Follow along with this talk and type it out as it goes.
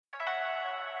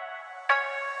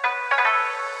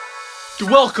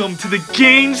Welcome to the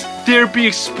Gains Therapy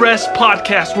Express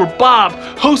podcast, where Bob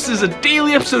hosts a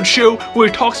daily episode show where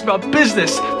he talks about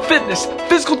business, fitness,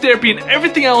 physical therapy, and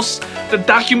everything else that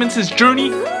documents his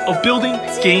journey of building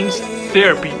Gains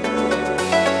Therapy.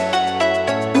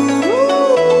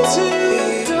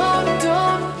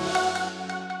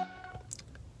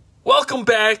 Welcome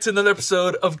back to another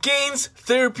episode of Gains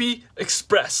Therapy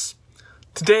Express.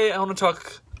 Today I want to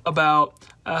talk about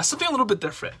something a little bit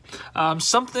different.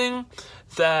 Something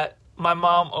that my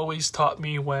mom always taught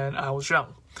me when I was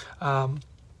young.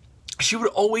 She would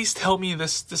always tell me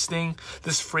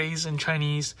this phrase in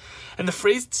Chinese, and the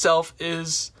phrase itself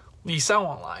is 礼尚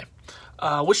往来,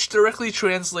 which directly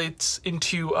translates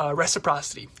into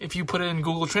reciprocity. If you put it in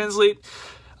Google Translate,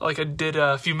 like I did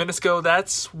a few minutes ago,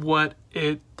 that's what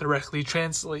it directly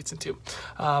translates into.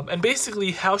 And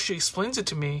basically how she explains it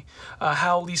to me,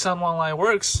 how 礼尚往来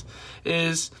works,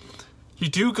 is you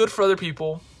do good for other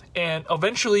people, and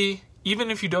eventually,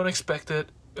 even if you don't expect it,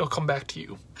 it'll come back to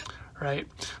you, right?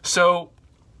 So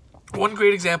one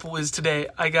great example is today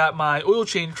I got my oil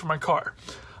change for my car.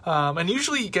 And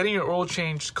usually getting your oil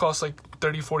change costs like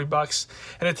 $30-$40,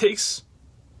 and it takes,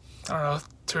 I don't know,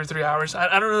 2 or 3 hours.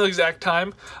 I don't know the exact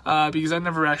time because I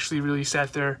never actually really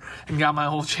sat there and got my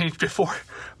oil changed before.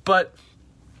 But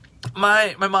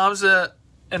my mom's an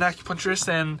acupuncturist,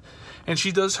 and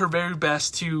she does her very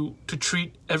best to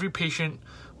treat every patient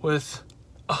with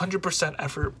 100%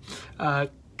 effort.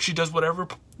 She does whatever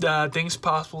things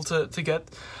possible to get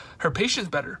her patients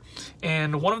better.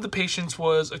 And one of the patients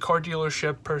was a car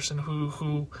dealership person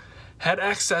who had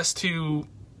access to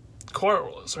car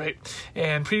oils, right?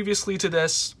 And previously to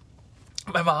this,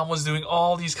 my mom was doing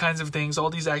all these kinds of things, all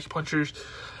these acupunctures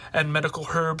and medical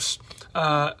herbs,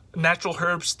 natural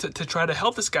herbs to try to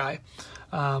help this guy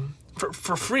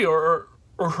for free or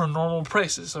her normal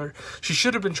prices. Or she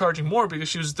should have been charging more because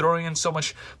she was throwing in so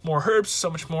much more herbs, so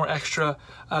much more extra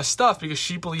stuff, because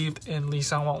she believed in 礼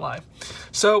尚往来.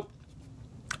 So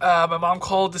my mom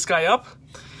called this guy up,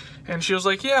 and she was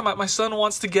like, yeah, my son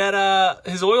wants to get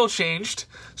his oil changed.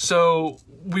 So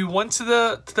we went to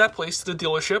that place, to the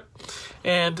dealership,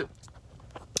 and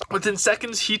within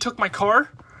seconds, he took my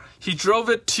car, he drove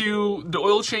it to the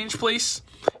oil change place,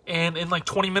 and in like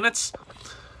 20 minutes,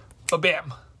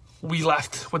 bam, we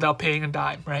left without paying a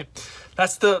dime, right?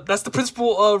 That's the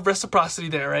principle of reciprocity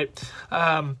there, right?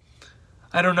 I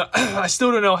don't know, I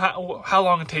still don't know how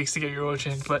long it takes to get your oil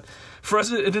changed, but for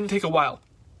us, it didn't take a while.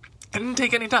 It didn't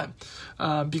take any time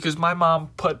because my mom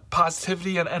put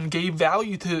positivity and gave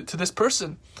value to this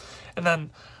person. And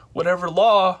then whatever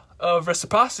law of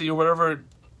reciprocity or whatever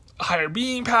higher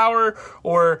being power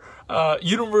or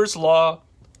universe law,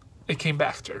 it came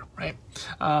back to her, right?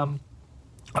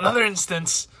 Another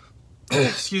instance,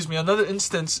 it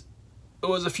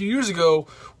was a few years ago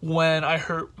when I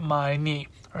hurt my knee,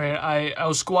 right? I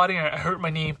was squatting, I hurt my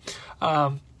knee,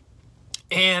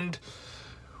 and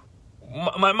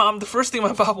my mom, the first thing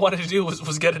my mom wanted to do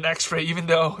was get an x-ray, even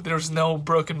though there was no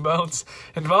broken bones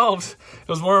involved. It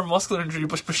was more of a muscular injury,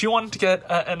 but she wanted to get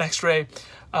an x-ray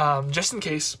just in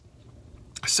case.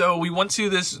 So we went to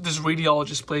this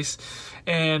radiologist place,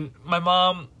 and my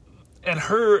mom and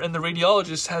her and the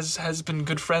radiologist has been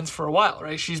good friends for a while,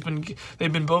 right?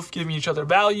 They've been both giving each other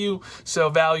value. So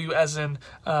value as in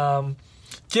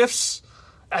gifts,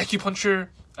 acupuncture,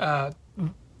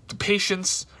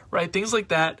 patients, right? Things like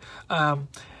that.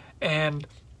 And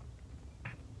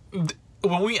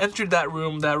when we entered that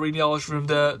room, that radiologist room,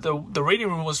 the waiting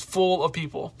room was full of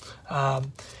people.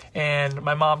 And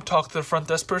my mom talked to the front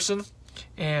desk person,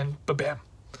 and bam,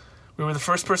 we were the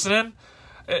first person in.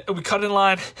 We cut in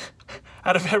line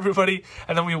out of everybody,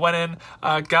 and then we went in,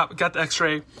 got the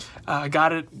x-ray,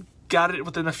 got it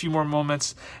within a few more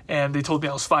moments, and they told me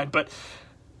I was fine. But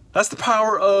that's the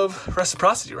power of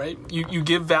reciprocity, right? You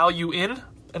give value in,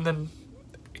 and then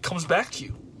it comes back to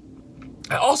you.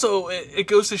 And also, it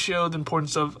goes to show the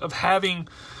importance of having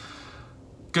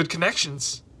good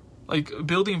connections, like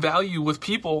building value with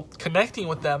people, connecting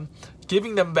with them,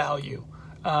 giving them value,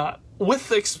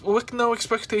 with no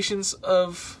expectations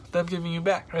of them giving you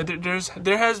back, right?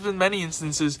 There has been many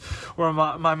instances where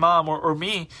my mom or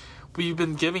me, we've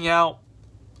been giving out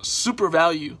super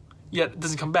value, yet it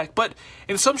doesn't come back. But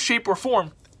in some shape or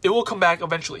form, it will come back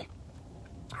eventually,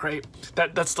 right?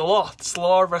 That's the law. It's the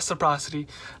law of reciprocity.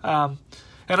 And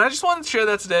I just wanted to share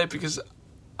that today because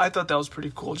I thought that was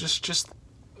pretty cool. Just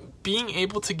being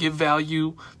able to give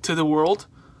value to the world,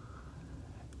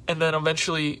 and then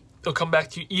eventually it'll come back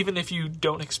to you even if you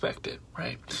don't expect it,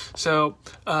 right? So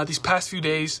these past few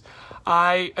days,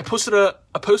 I posted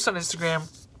a post on Instagram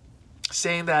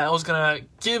saying that I was going to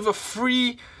give a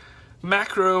free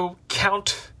macro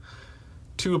count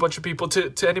to a bunch of people,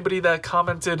 to anybody that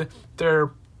commented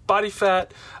their body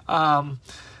fat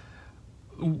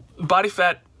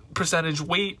percentage,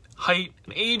 weight, height,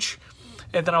 and age,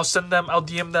 and then I'll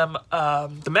DM them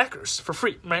the macros for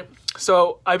free, right?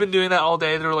 So I've been doing that all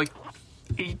day. There were like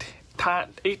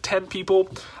 10 people.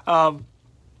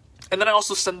 And then I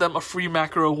also send them a free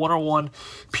macro 101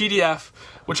 PDF,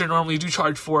 which I normally do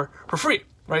charge for free,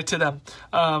 right, to them.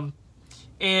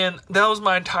 And that was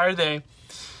my entire day.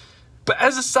 But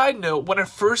as a side note, when I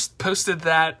first posted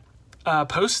that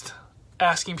post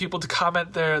asking people to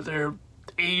comment their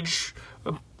age,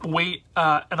 weight,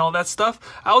 and all that stuff,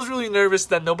 I was really nervous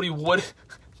that nobody would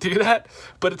do that,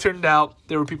 but it turned out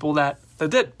there were people that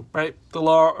did, right? The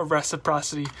law of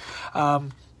reciprocity.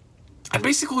 And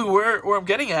basically where I'm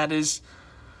getting at is,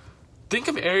 think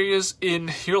of areas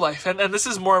in your life, and this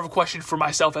is more of a question for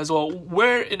myself as well,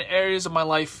 where in areas of my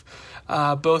life,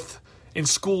 both in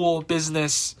school,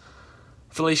 business,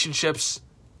 relationships,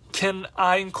 can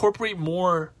I incorporate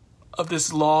more of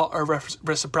this law of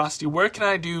reciprocity? Where can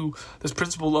I do this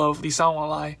principle of lisan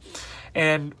walai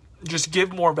and just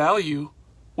give more value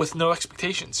with no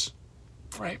expectations,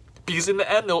 right? Because in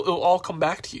the end, it'll all come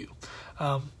back to you,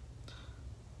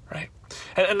 right?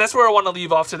 And that's where I want to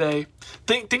leave off today.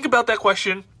 Think about that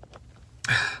question,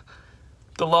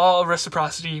 the law of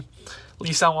reciprocity,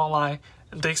 lisan walai,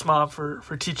 and thanks, Mom,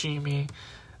 for teaching me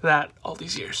that all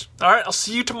these years. All right, I'll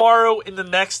see you tomorrow in the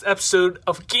next episode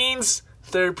of Gains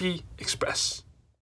Therapy Express.